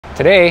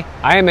Today,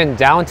 I am in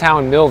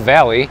downtown Mill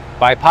Valley.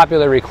 By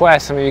popular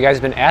request, some of you guys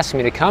have been asking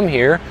me to come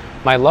here.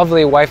 My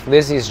lovely wife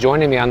Lizzie is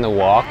joining me on the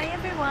walk. Hi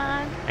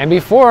everyone. And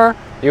before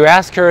you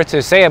ask her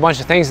to say a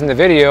bunch of things in the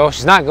video,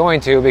 she's not going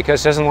to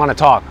because she doesn't want to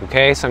talk,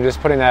 okay? So I'm just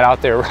putting that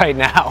out there right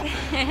now.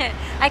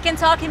 I can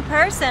talk in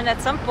person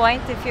at some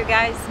point if you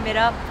guys meet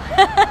up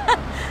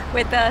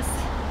with us.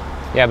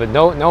 Yeah, but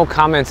no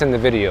comments in the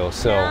video,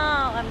 so. No,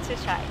 I'm too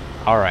shy.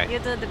 All right. You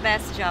do the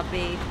best job,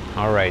 babe.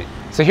 All right.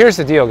 So here's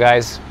the deal,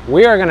 guys.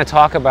 We are going to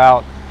talk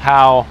about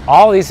how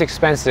all these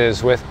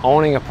expenses with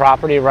owning a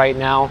property right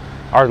now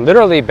are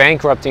literally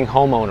bankrupting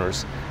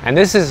homeowners. And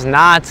this is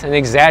not an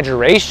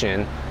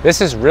exaggeration. This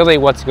is really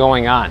what's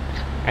going on.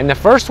 And the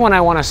first one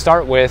I want to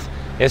start with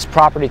is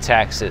property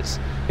taxes,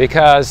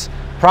 because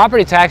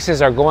property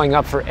taxes are going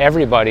up for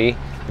everybody,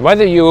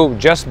 whether you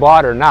just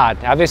bought or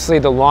not. Obviously,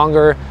 the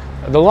longer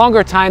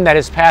time that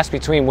has passed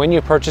between when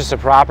you purchase a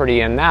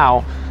property and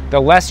now, the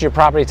less your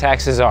property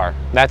taxes are.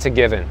 That's a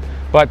given.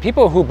 But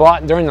people who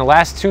bought during the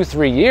last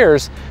 2-3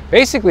 years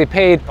basically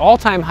paid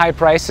all-time high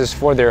prices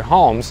for their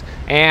homes,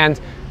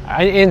 and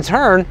in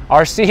turn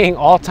are seeing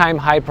all-time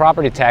high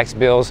property tax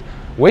bills,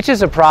 which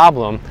is a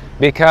problem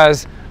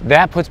because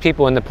that puts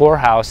people in the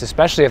poorhouse,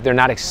 especially if they're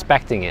not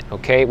expecting it,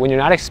 okay? When you're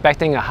not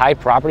expecting a high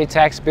property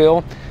tax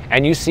bill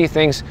and you see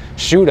things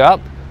shoot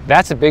up,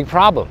 that's a big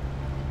problem.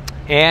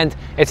 And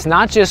it's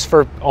not just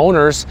for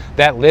owners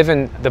that live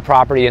in the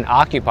property and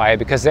occupy it,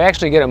 because they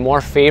actually get a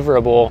more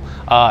favorable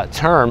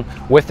term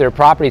with their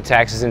property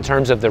taxes in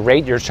terms of the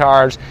rate you're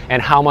charged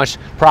and how much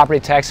property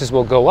taxes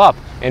will go up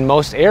in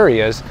most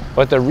areas.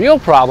 But the real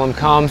problem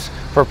comes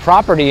for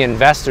property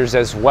investors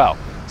as well.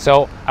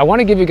 So I want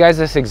to give you guys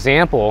this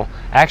example.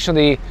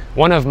 Actually,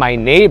 one of my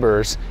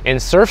neighbors in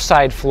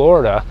Surfside,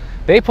 Florida,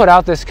 they put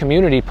out this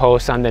community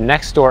post on the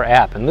Nextdoor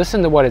app, and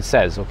listen to what it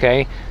says,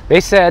 okay? They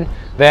said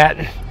that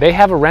they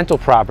have a rental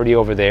property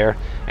over there,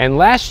 and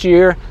last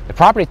year the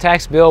property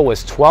tax bill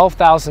was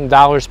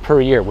 $12,000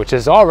 per year, which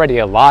is already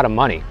a lot of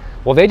money.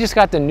 Well, they just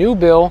got the new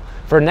bill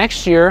for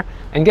next year,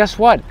 and guess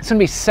what? It's gonna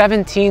be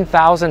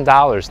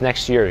 $17,000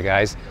 next year,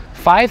 guys.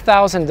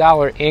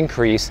 $5,000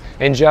 increase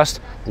in just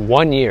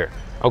 1 year,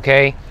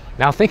 okay?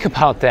 Now think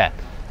about that.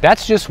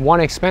 That's just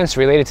one expense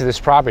related to this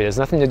property. It has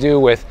nothing to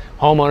do with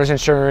homeowners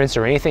insurance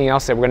or anything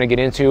else that we're going to get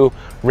into,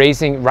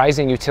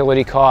 rising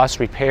utility costs,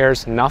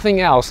 repairs,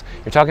 nothing else.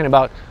 You're talking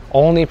about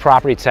only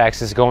property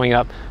taxes going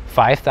up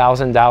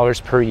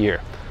 $5,000 per year.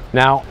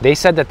 Now, they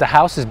said that the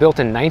house is built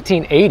in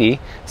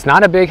 1980. It's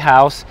not a big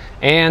house,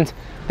 and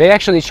they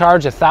actually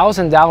charge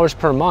 $1,000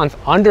 per month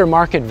under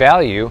market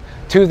value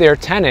to their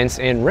tenants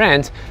in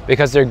rent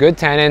because they're good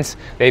tenants,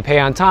 they pay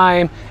on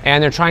time,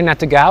 and they're trying not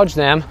to gouge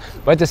them,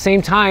 but at the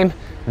same time,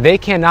 they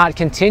cannot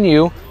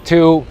continue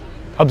to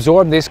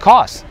absorb these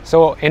costs.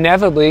 So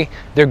inevitably,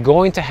 they're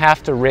going to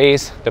have to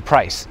raise the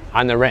price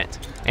on the rent.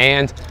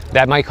 And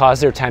that might cause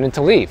their tenant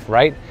to leave,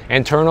 right?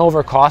 And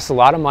turnover costs a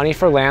lot of money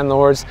for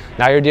landlords.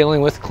 Now you're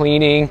dealing with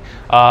cleaning,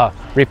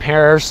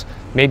 repairs,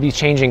 maybe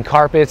changing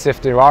carpets if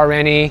there are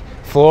any,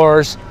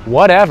 floors,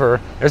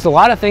 whatever. There's a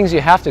lot of things you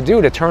have to do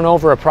to turn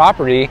over a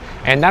property.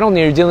 And not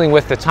only are you dealing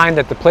with the time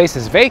that the place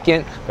is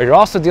vacant, but you're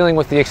also dealing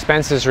with the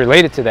expenses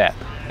related to that.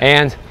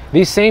 And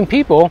these same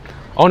people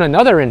own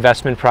another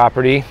investment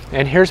property,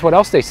 and here's what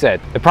else they said.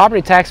 The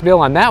property tax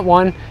bill on that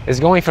one is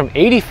going from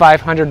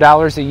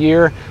 $8,500 a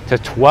year to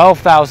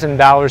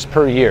 $12,000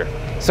 per year.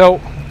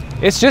 So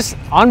it's just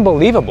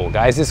unbelievable,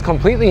 guys. It's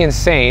completely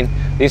insane,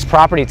 these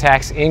property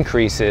tax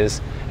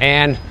increases,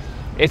 and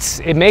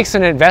it makes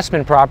an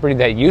investment property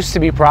that used to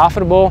be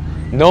profitable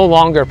no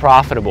longer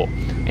profitable.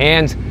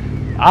 And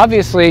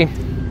obviously,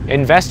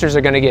 investors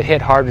are going to get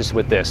hit hardest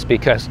with this,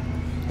 because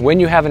when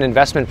you have an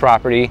investment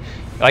property,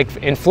 like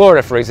in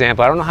Florida, for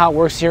example, I don't know how it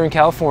works here in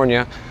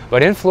California,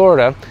 but in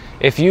Florida,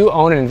 if you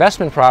own an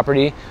investment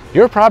property,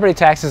 your property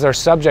taxes are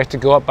subject to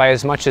go up by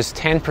as much as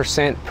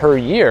 10% per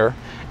year.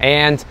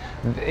 And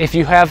if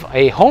you have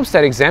a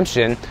homestead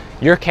exemption,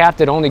 you're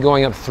capped at only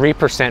going up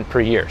 3%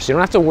 per year. So you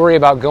don't have to worry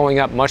about going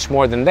up much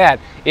more than that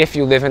if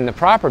you live in the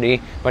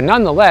property, but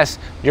nonetheless,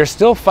 you're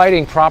still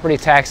fighting property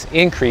tax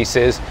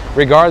increases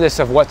regardless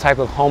of what type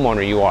of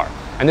homeowner you are.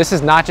 And this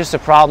is not just a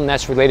problem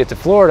that's related to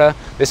Florida,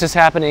 this is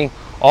happening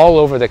all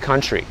over the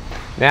country.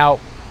 Now,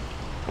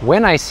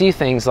 when I see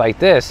things like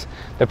this,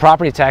 the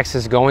property tax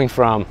is going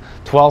from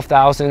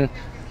 $12,000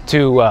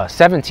 to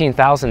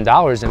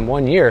 $17,000 in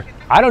 1 year,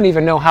 I don't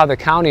even know how the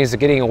county is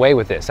getting away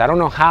with this. I don't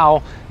know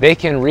how they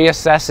can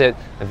reassess it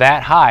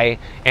that high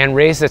and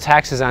raise the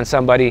taxes on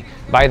somebody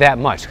by that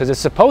much, because it's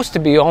supposed to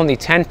be only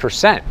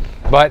 10%,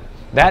 but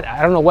that,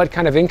 I don't know what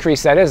kind of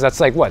increase that is. That's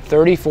like what,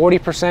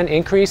 30–40%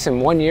 increase in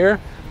 1 year?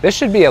 This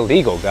should be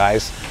illegal,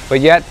 guys, but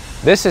yet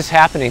this is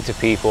happening to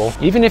people.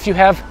 Even if you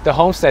have the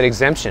homestead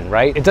exemption,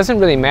 right? It doesn't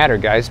really matter,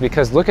 guys,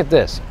 because look at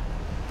this.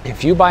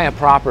 If you buy a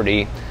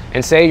property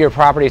and say your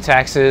property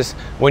taxes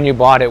when you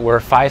bought it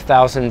were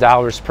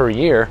 $5,000 per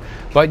year,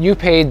 but you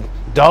paid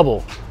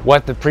double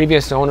what the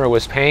previous owner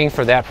was paying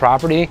for that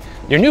property,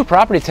 your new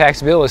property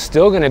tax bill is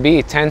still going to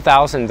be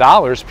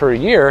 $10,000 per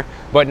year,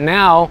 but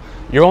now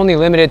you're only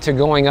limited to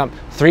going up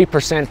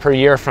 3% per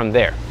year from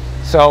there.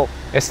 So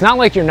it's not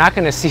like you're not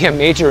going to see a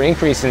major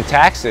increase in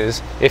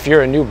taxes if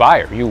you're a new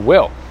buyer. You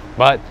will,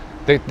 but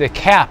the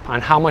cap on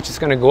how much it's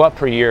going to go up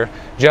per year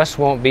just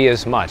won't be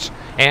as much.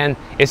 And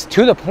it's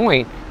to the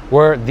point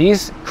where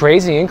these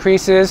crazy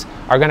increases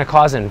are going to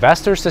cause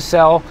investors to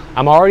sell.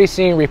 I'm already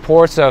seeing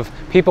reports of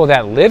people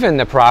that live in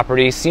the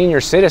property,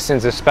 senior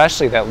citizens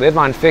especially, that live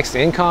on fixed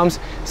incomes,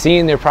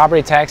 seeing their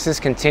property taxes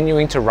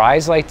continuing to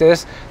rise like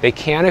this. They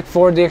can't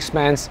afford the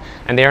expense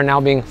and they are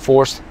now being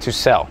forced to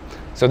sell.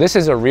 So this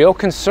is a real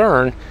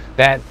concern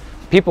that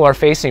people are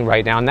facing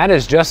right now, and that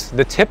is just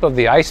the tip of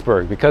the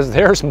iceberg, because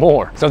there's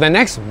more. So the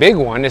next big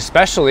one,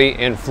 especially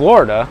in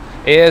Florida,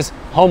 is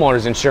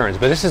homeowners insurance.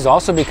 But this is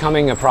also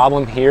becoming a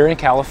problem here in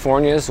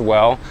California as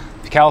well.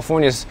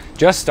 California is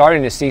just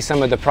starting to see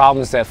some of the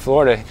problems that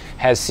Florida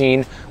has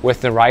seen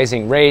with the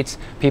rising rates,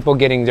 people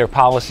getting their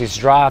policies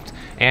dropped,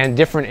 and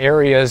different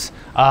areas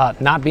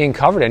not being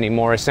covered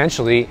anymore,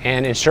 essentially,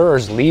 and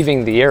insurers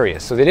leaving the area.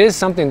 So it is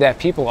something that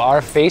people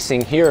are facing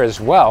here as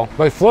well.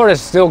 But Florida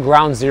is still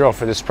ground zero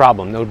for this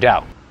problem, no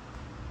doubt.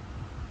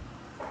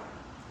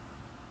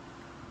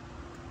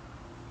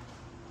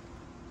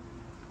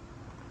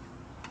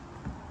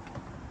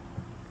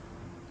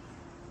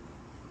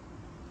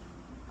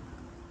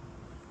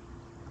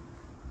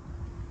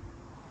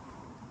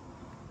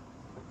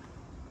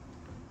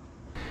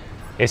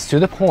 It's to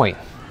the point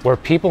where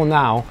people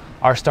now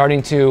are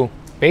starting to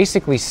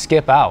basically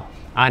skip out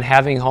on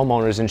having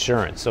homeowners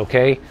insurance,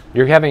 okay?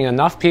 You're having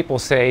enough people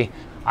say,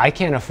 I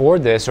can't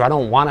afford this, or I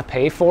don't want to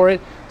pay for it,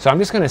 so I'm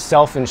just going to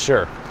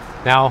self-insure.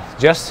 Now,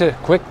 just a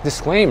quick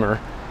disclaimer,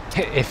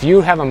 if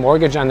you have a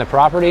mortgage on the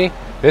property,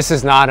 this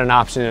is not an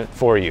option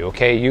for you,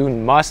 okay? You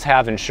must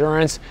have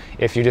insurance.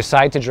 If you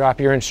decide to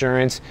drop your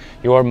insurance,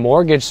 your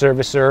mortgage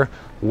servicer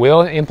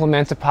will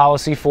implement a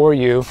policy for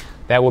you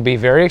that will be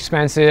very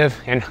expensive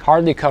and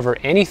hardly cover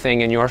anything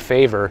in your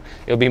favor.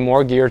 It'll be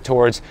more geared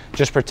towards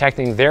just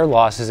protecting their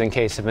losses in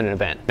case of an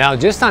event. Now,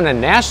 just on a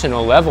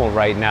national level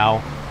right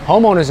now,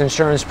 homeowners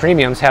insurance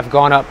premiums have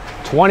gone up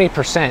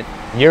 20%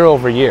 year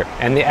over year.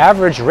 And the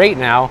average rate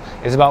now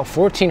is about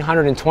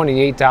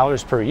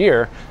 $1,428 per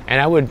year. And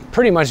I would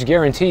pretty much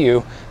guarantee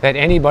you that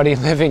anybody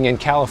living in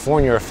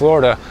California or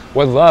Florida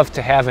would love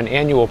to have an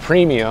annual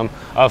premium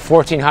of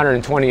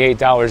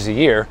 $1,428 a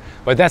year.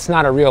 But that's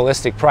not a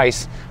realistic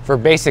price for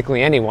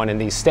basically anyone in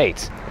these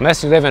states.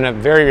 Unless you live in a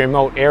very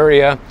remote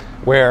area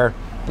where,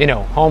 you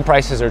know, home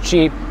prices are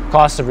cheap,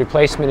 cost of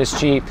replacement is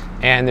cheap,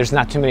 and there's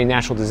not too many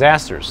natural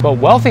disasters. But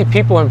wealthy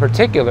people in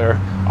particular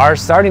are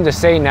starting to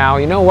say now,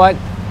 you know what,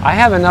 I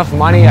have enough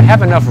money, I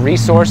have enough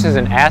resources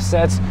and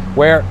assets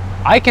where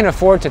I can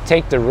afford to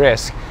take the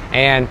risk,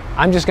 and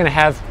I'm just gonna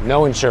have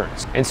no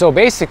insurance. And so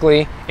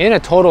basically, in a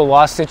total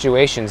loss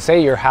situation,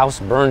 say your house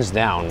burns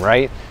down,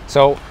 right?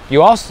 So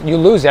you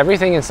lose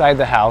everything inside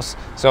the house,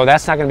 so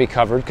that's not gonna be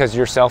covered because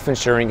you're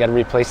self-insuring, you gotta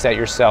replace that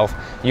yourself.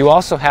 You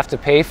also have to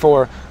pay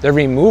for the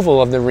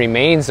removal of the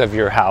remains of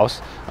your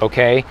house,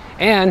 okay?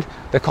 And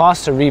the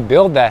cost to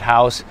rebuild that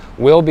house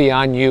will be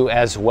on you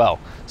as well.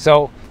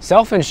 So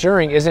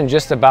self-insuring isn't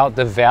just about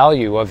the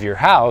value of your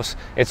house,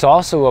 it's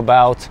also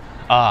about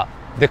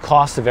the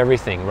cost of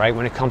everything, right?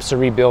 When it comes to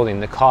rebuilding,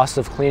 the cost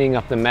of cleaning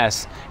up the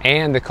mess,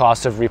 and the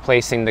cost of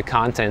replacing the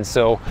contents.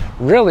 So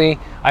really,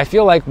 I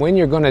feel like when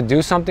you're going to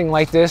do something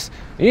like this,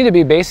 you need to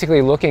be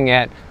basically looking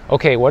at,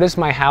 okay, what is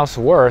my house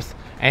worth?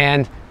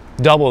 And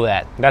double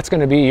that. That's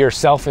going to be your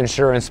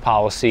self-insurance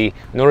policy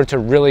in order to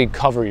really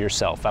cover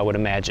yourself, I would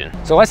imagine.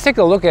 So let's take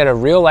a look at a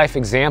real life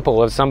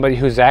example of somebody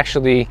who's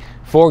actually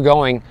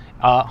foregoing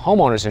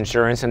homeowners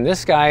insurance. And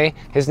this guy,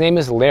 his name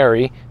is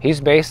Larry.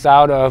 He's based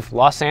out of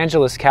Los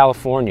Angeles,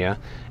 California,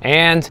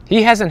 and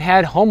he hasn't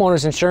had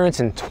homeowners insurance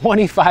in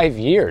 25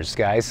 years,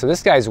 guys. So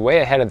this guy's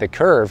way ahead of the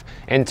curve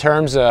in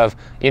terms of,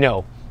 you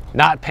know,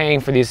 not paying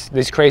for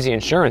these crazy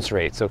insurance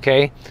rates,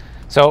 okay?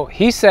 So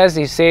he says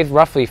he saved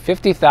roughly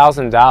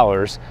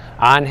 $50,000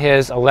 on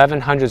his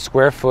 1,100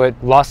 square foot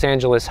Los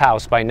Angeles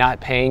house by not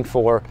paying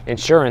for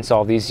insurance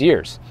all these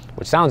years,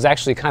 which sounds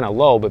actually kind of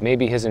low, but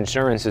maybe his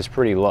insurance is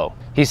pretty low.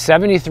 He's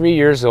 73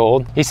 years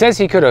old. He says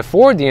he could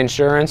afford the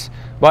insurance,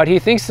 but he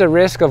thinks the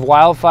risk of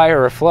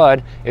wildfire or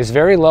flood is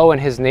very low in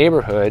his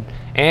neighborhood,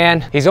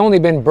 and he's only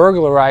been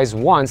burglarized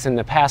once in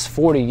the past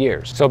 40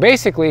 years. So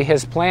basically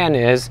his plan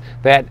is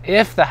that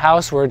if the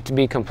house were to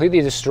be completely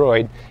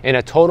destroyed in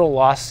a total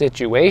loss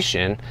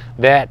situation,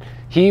 that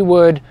he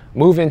would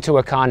move into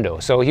a condo.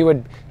 So he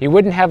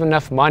wouldn't have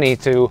enough money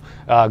to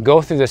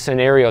go through the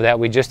scenario that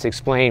we just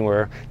explained,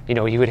 where, you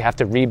know, he would have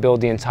to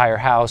rebuild the entire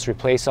house,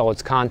 replace all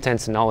its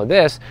contents and all of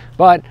this.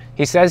 But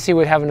he says he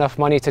would have enough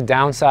money to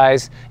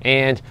downsize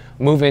and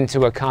move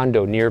into a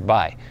condo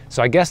nearby.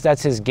 So I guess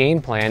that's his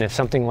game plan if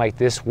something like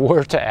this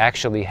were to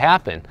actually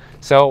happen.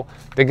 So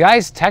the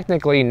guy's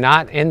technically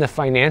not in the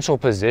financial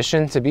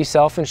position to be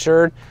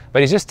self-insured,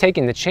 but he's just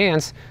taking the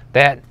chance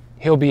that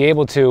he'll be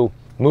able to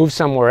move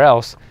somewhere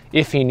else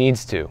if he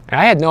needs to. And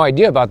I had no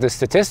idea about this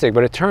statistic,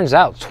 but it turns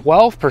out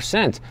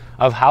 12%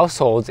 of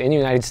households in the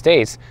United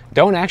States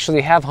don't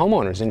actually have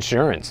homeowners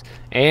insurance.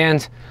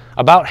 And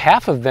about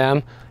half of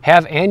them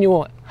have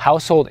annual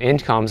household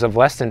incomes of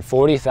less than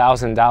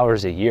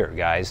 $40,000 a year,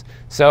 guys.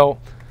 So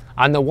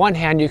on the one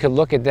hand, you could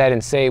look at that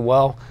and say,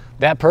 well,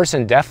 that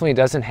person definitely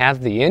doesn't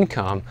have the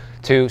income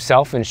to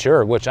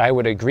self-insure, which I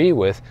would agree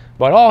with,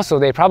 but also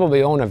they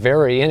probably own a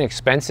very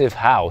inexpensive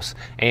house,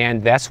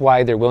 and that's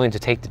why they're willing to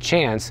take the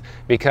chance,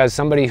 because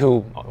somebody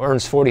who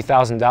earns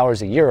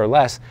 $40,000 a year or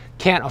less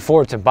can't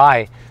afford to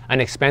buy an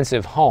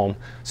expensive home,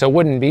 so it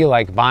wouldn't be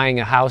like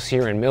buying a house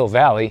here in Mill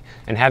Valley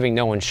and having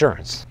no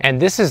insurance.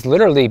 And this is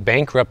literally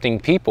bankrupting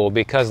people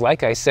because,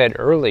 like I said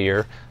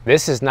earlier,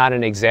 this is not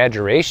an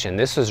exaggeration.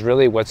 This is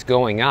really what's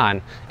going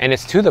on, and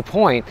it's to the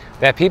point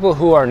that people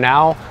who are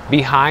now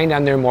behind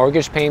on their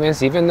mortgage payments,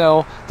 even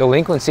though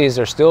delinquencies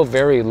are still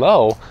very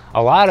low,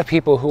 a lot of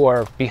people who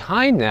are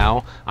behind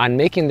now on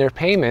making their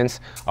payments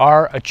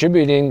are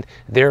attributing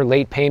their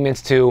late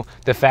payments to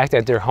the fact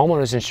that their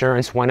homeowner's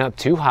insurance went up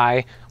too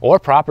high, or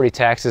property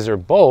taxes, or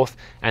both,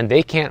 and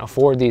they can't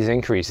afford these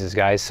increases,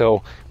 guys.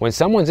 So when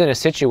someone's in a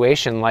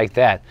situation like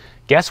that,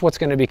 guess what's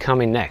going to be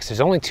coming next?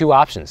 There's only two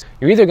options.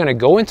 You're either going to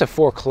go into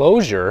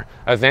foreclosure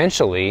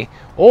eventually,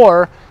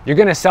 or you're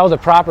going to sell the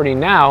property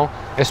now,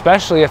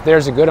 especially if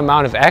there's a good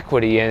amount of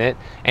equity in it,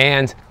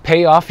 and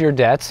pay off your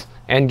debts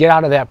and get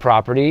out of that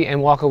property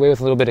and walk away with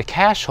a little bit of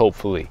cash,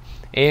 hopefully.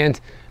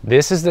 And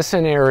this is the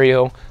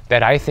scenario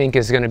that I think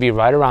is going to be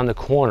right around the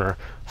corner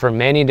for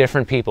many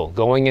different people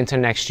going into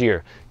next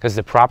year, because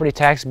the property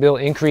tax bill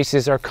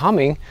increases are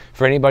coming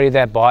for anybody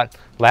that bought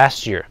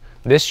last year,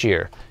 this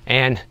year.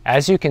 And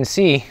as you can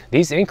see,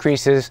 these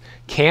increases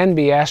can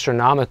be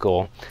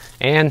astronomical,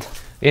 and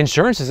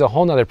insurance is a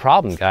whole nother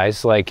problem,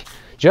 guys. Like,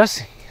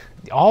 just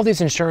all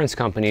these insurance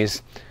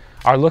companies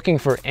are looking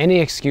for any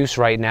excuse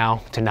right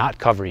now to not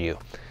cover you.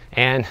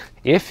 And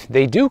if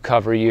they do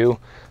cover you,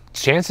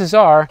 chances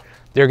are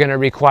they're going to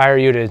require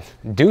you to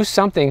do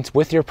something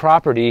with your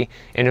property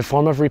in the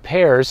form of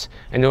repairs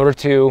in order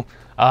to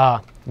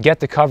get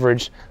the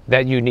coverage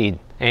that you need.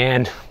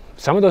 And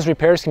some of those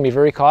repairs can be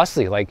very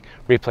costly, like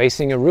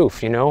replacing a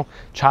roof, you know,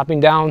 chopping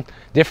down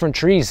different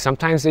trees.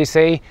 Sometimes they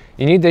say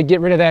you need to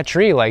get rid of that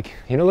tree. Like,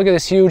 you know, look at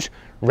this huge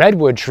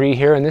redwood tree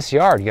here in this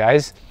yard,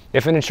 guys.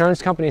 If an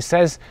insurance company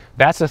says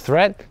that's a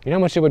threat, you know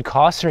how much it would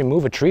cost to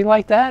remove a tree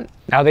like that?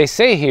 Now, they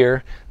say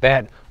here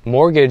that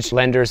mortgage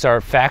lenders are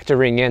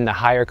factoring in the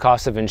higher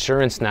cost of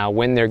insurance now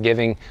when they're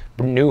giving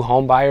new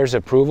home buyers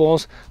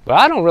approvals, but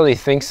I don't really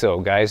think so,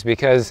 guys,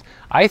 because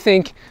I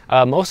think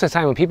most of the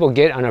time when people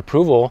get an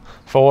approval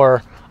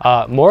for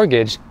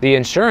mortgage, the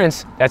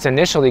insurance that's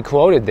initially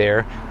quoted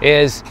there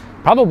is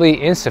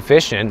probably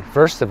insufficient.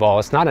 First of all,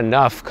 it's not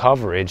enough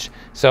coverage,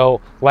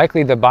 so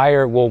likely the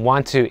buyer will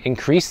want to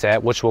increase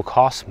that, which will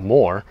cost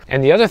more.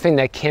 And the other thing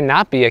that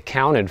cannot be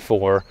accounted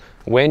for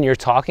when you're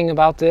talking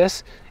about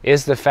this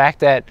is the fact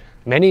that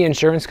many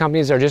insurance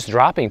companies are just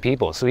dropping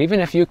people. So even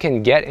if you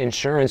can get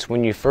insurance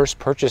when you first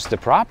purchase the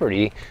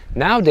property,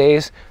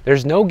 nowadays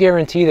there's no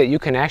guarantee that you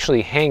can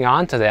actually hang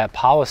on to that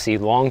policy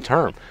long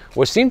term,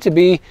 which seemed to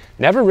be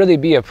never really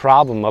be a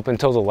problem up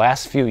until the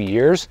last few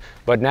years.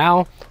 But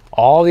now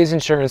all these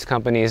insurance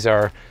companies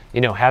are, you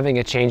know, having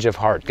a change of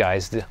heart,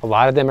 guys. A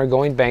lot of them are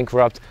going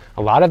bankrupt.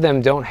 A lot of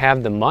them don't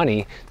have the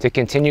money to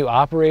continue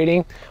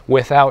operating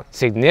without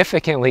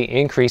significantly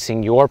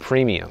increasing your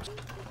premiums.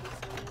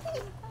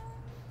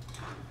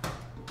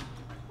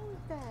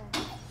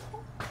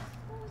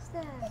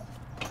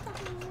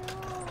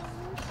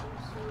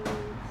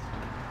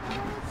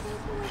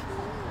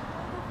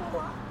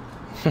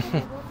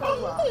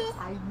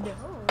 I know.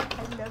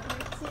 I love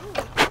you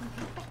too.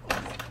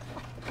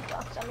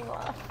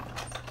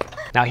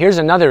 Now here's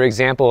another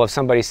example of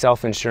somebody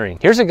self-insuring.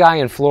 Here's a guy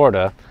in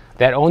Florida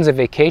that owns a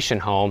vacation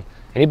home,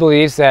 and he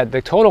believes that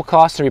the total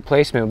cost of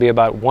replacement will be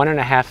about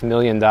 $1.5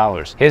 million.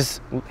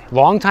 His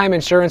longtime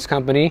insurance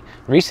company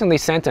recently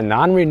sent a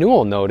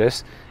non-renewal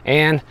notice,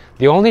 and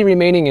the only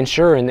remaining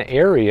insurer in the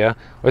area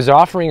was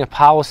offering a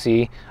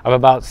policy of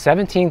about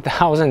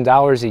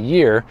 $17,000 a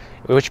year,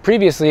 which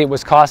previously it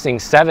was costing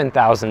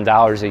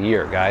 $7,000 a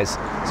year, guys.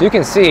 So you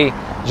can see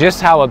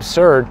just how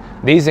absurd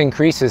these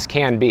increases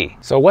can be.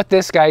 So what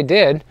this guy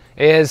did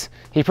is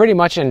he pretty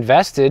much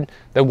invested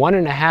the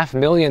 $1.5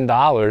 million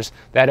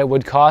that it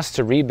would cost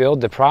to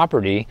rebuild the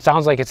property.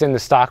 Sounds like it's in the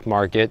stock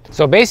market.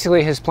 So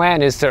basically his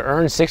plan is to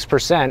earn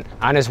 6%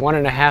 on his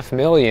 $1.5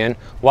 million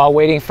while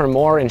waiting for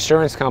more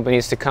insurance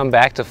companies to come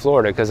back to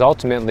Florida, because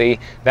ultimately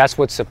that's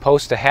what's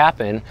supposed to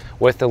happen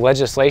with the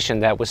legislation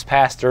that was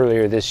passed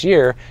earlier this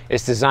year.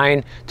 It's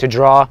designed to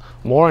draw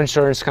more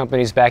insurance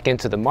companies back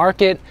into the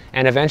market,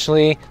 and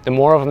eventually the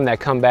more of them that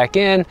come back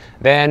in,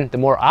 then the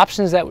more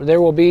options that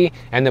there will be,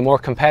 and the more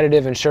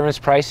competitive insurance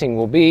pricing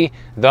will be,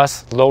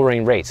 thus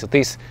lowering rates. At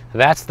least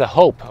that's the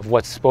hope of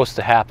what's supposed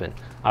to happen.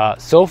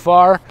 So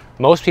far,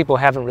 most people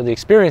haven't really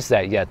experienced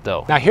that yet,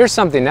 though. Now here's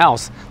something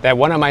else that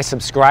one of my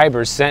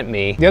subscribers sent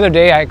me. The other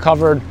day I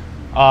covered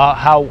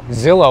how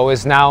Zillow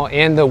is now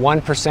in the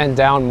 1%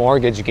 down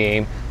mortgage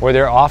game, where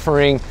they're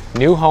offering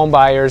new home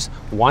buyers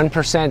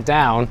 1%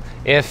 down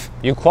if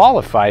you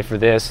qualify for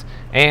this.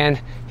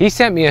 And he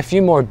sent me a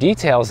few more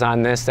details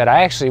on this that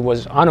I actually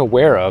was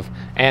unaware of,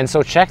 and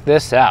so check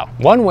this out.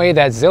 One way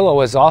that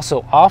Zillow is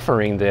also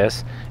offering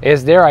this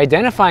is they're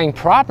identifying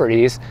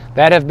properties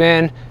that have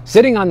been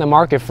sitting on the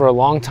market for a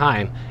long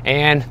time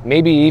and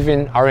maybe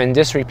even are in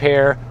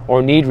disrepair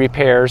or need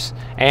repairs,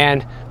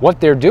 and what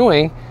they're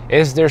doing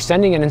is they're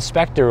sending an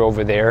inspector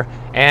over there,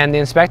 and the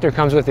inspector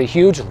comes with a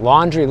huge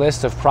laundry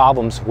list of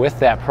problems with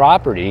that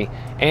property,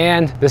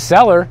 and the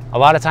seller a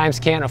lot of times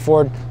can't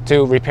afford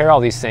to repair all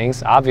these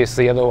things,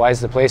 obviously,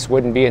 otherwise the place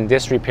wouldn't be in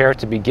disrepair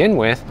to begin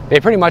with. They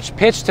pretty much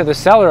pitch to the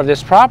seller of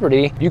this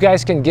property, you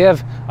guys can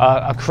give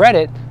a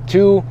credit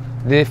to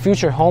the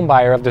future home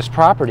buyer of this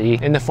property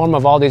in the form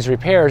of all these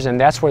repairs, and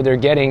that's where they're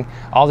getting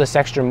all this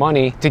extra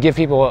money to give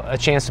people a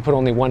chance to put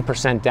only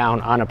 1%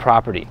 down on a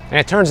property. And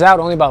it turns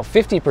out only about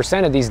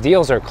 50% of these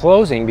deals are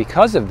closing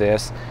because of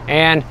this,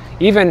 and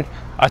even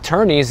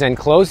attorneys and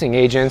closing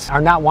agents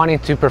are not wanting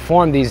to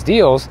perform these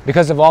deals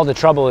because of all the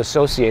trouble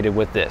associated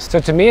with this. So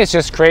to me, it's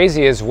just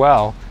crazy as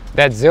well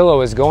that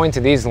Zillow is going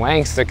to these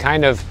lengths to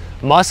kind of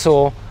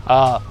muscle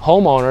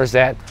homeowners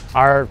that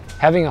are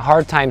having a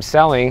hard time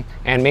selling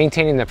and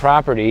maintaining the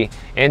property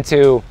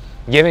into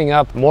giving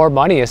up more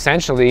money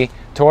essentially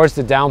towards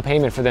the down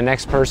payment for the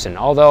next person.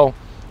 Although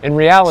in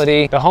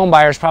reality, the home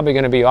buyer is probably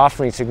going to be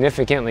offering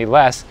significantly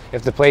less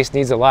if the place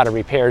needs a lot of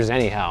repairs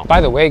anyhow.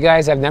 By the way,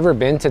 guys, I've never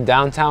been to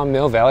downtown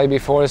Mill Valley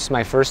before. This is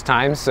my first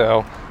time,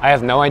 so I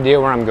have no idea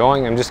where I'm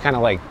going. I'm just kind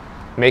of like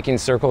making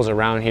circles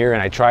around here,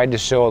 and I tried to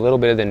show a little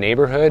bit of the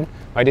neighborhood.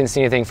 I didn't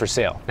see anything for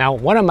sale. Now,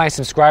 one of my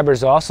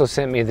subscribers also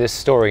sent me this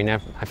story. Now,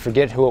 I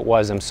forget who it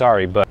was, I'm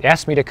sorry, but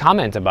asked me to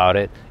comment about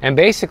it. And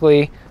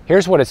basically,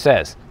 here's what it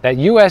says, that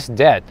US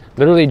debt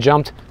literally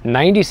jumped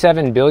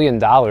 $97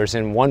 billion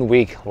in 1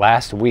 week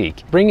last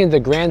week, bringing the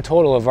grand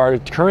total of our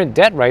current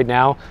debt right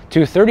now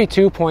to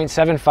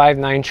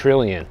 $32.759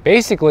 trillion.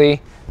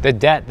 Basically, the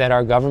debt that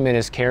our government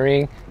is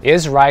carrying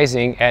is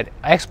rising at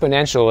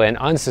exponential and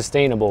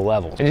unsustainable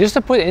levels. And just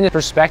to put it into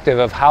perspective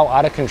of how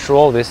out of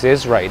control this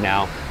is right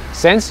now,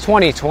 since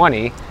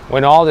 2020,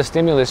 when all the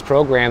stimulus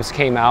programs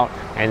came out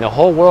and the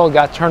whole world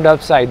got turned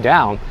upside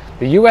down,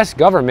 the US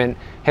government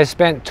has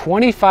spent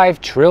 $25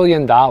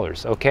 trillion,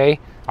 okay?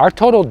 Our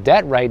total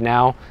debt right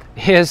now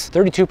is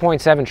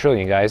 $32.7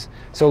 trillion, guys.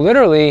 So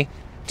literally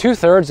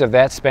 2/3 of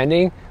that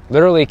spending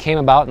literally came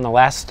about in the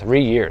last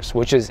 3 years,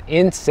 which is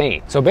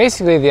insane. So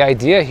basically the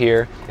idea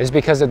here is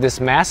because of this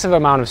massive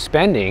amount of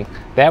spending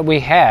that we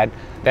had,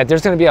 that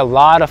there's going to be a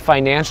lot of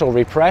financial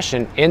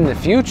repression in the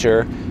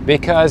future,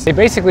 because they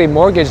basically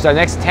mortgaged the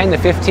next 10 to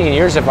 15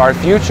 years of our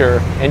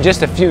future in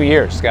just a few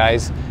years,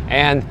 guys.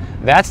 And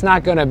that's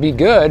not going to be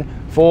good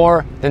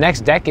for the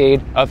next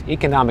decade of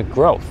economic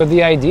growth. But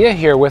the idea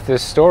here with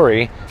this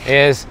story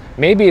is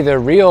maybe the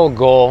real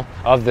goal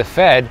of the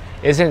Fed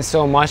isn't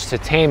so much to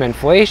tame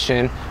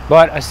inflation,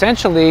 but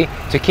essentially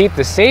to keep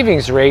the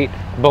savings rate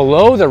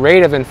below the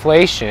rate of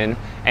inflation.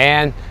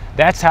 And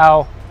that's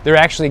how they're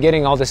actually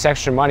getting all this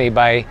extra money,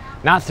 by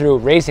not through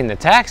raising the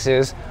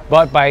taxes,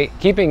 but by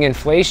keeping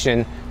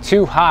inflation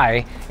too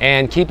high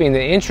and keeping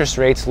the interest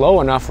rates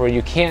low enough where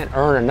you can't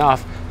earn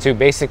enough to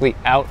basically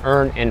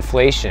out-earn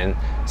inflation.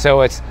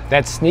 So it's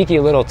that sneaky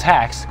little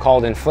tax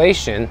called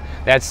inflation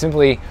that's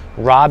simply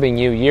robbing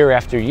you year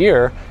after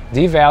year,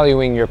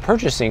 devaluing your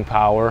purchasing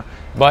power,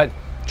 but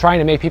trying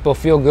to make people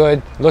feel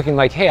good, looking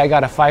like, hey, I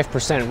got a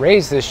 5%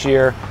 raise this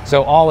year,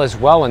 so all is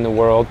well in the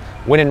world,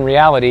 when in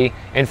reality,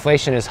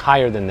 inflation is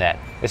higher than that,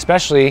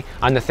 especially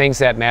on the things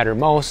that matter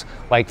most,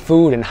 like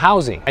food and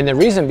housing. And the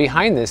reason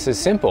behind this is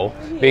simple,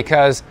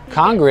 because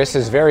Congress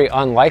is very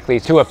unlikely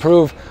to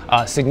approve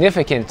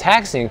significant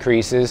tax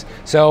increases,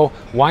 so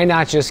why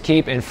not just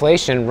keep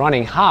inflation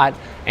running hot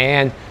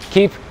and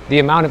keep the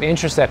amount of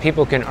interest that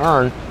people can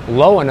earn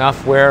low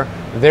enough where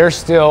there's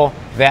still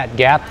that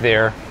gap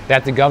there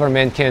that the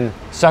government can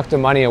suck the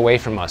money away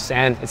from us.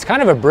 And it's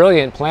kind of a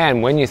brilliant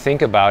plan when you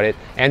think about it,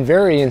 and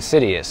very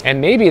insidious. And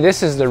maybe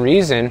this is the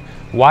reason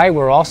why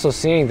we're also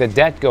seeing the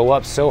debt go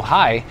up so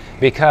high,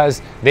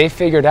 because they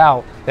figured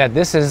out that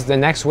this is the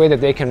next way that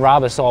they can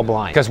rob us all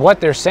blind. Because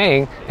what they're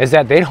saying is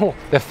that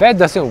the Fed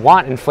doesn't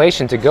want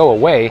inflation to go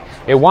away.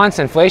 It wants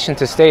inflation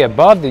to stay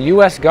above the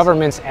US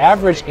government's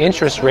average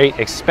interest rate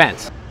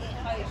expense.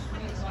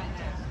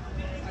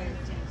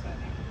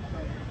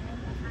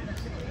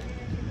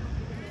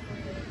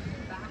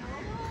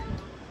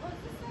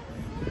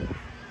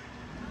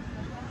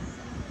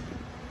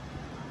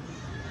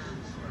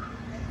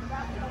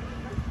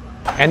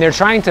 And they're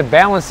trying to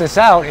balance this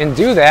out and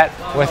do that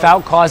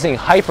without causing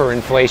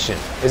hyperinflation,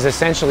 is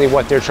essentially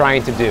what they're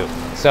trying to do.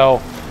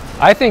 So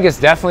I think it's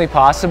definitely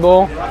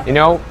possible. You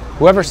know,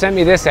 whoever sent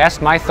me this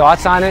asked my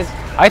thoughts on it.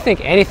 I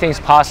think anything's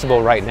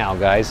possible right now,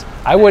 guys.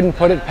 I wouldn't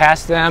put it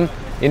past them.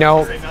 You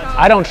know,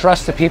 I don't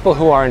trust the people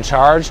who are in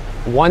charge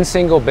one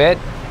single bit.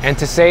 And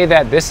to say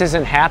that this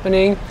isn't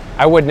happening,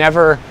 I would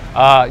never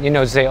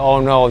say,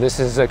 oh no, this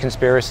is a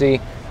conspiracy.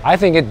 I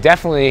think it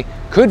definitely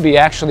could be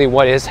actually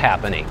what is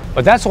happening.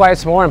 But that's why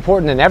it's more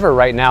important than ever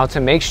right now to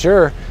make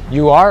sure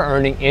you are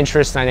earning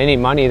interest on any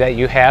money that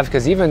you have,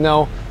 because even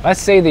though, let's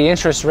say the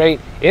interest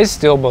rate is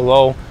still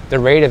below the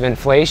rate of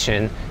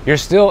inflation,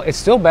 it's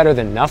still better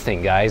than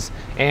nothing, guys.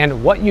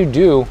 And what you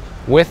do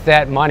with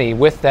that money,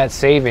 with that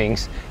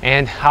savings,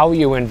 and how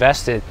you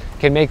invest it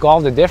can make all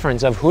the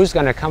difference of who's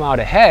going to come out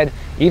ahead,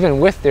 even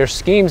with their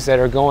schemes that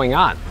are going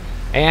on.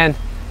 And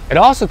it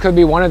also could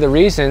be one of the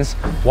reasons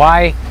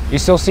why you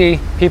still see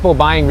people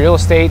buying real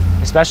estate,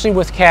 especially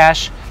with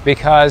cash,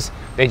 because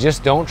they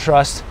just don't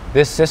trust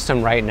this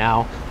system right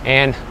now.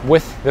 And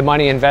with the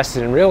money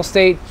invested in real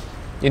estate,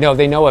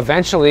 they know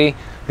eventually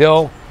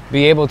they'll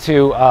be able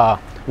to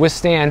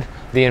withstand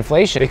the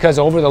inflation, because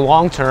over the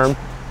long term,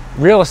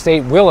 real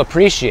estate will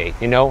appreciate.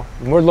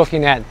 We're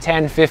looking at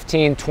 10,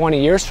 15,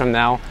 20 years from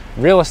now,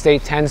 real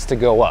estate tends to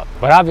go up.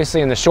 But obviously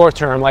in the short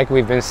term, like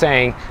we've been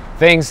saying,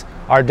 things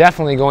are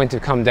definitely going to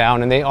come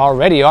down, and they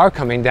already are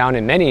coming down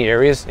in many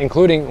areas,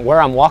 including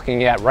where I'm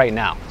walking at right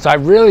now. So I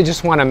really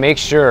just want to make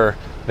sure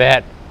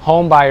that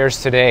home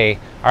buyers today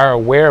are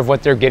aware of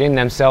what they're getting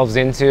themselves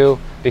into,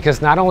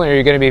 because not only are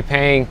you going to be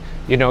paying,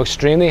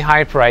 extremely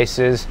high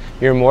prices,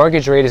 your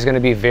mortgage rate is going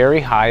to be very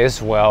high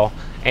as well.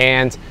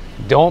 And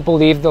don't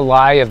believe the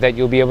lie of that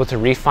you'll be able to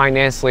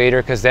refinance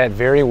later, because that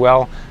very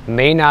well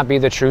may not be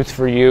the truth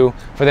for you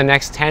for the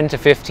next 10 to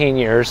 15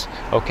 years,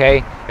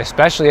 okay?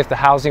 Especially if the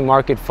housing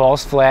market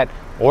falls flat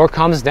or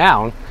comes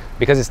down,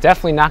 because it's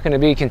definitely not going to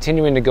be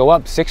continuing to go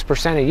up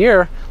 6% a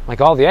year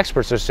like all the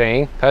experts are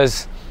saying,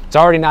 because it's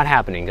already not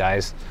happening,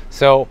 guys.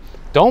 So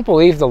don't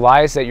believe the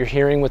lies that you're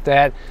hearing with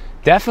that.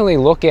 Definitely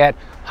look at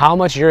how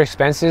much your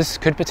expenses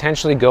could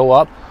potentially go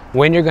up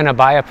when you're going to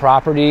buy a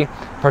property,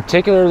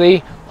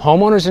 particularly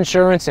homeowners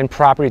insurance and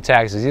property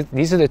taxes.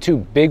 These are the two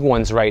big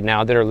ones right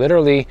now that are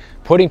literally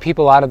putting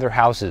people out of their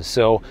houses.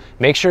 So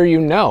make sure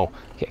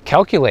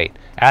calculate,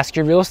 ask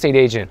your real estate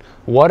agent,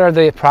 what are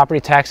the property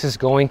taxes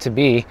going to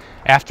be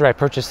after I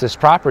purchase this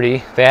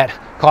property that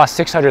cost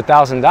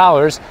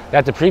 $600,000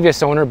 that the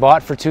previous owner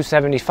bought for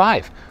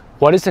 $275,000?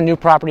 What is the new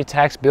property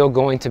tax bill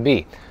going to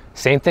be?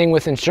 Same thing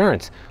with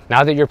insurance.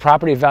 Now that your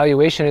property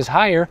valuation is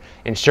higher,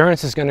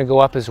 insurance is going to go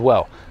up as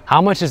well.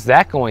 How much is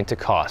that going to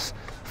cost?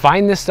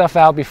 Find this stuff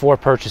out before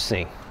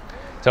purchasing.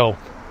 So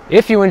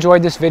if you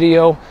enjoyed this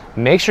video,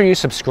 make sure you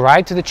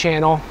subscribe to the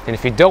channel. And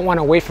if you don't want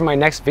to wait for my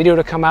next video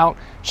to come out,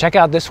 check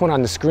out this one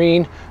on the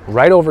screen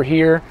right over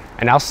here,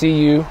 and I'll see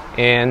you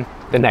in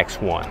the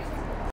next one.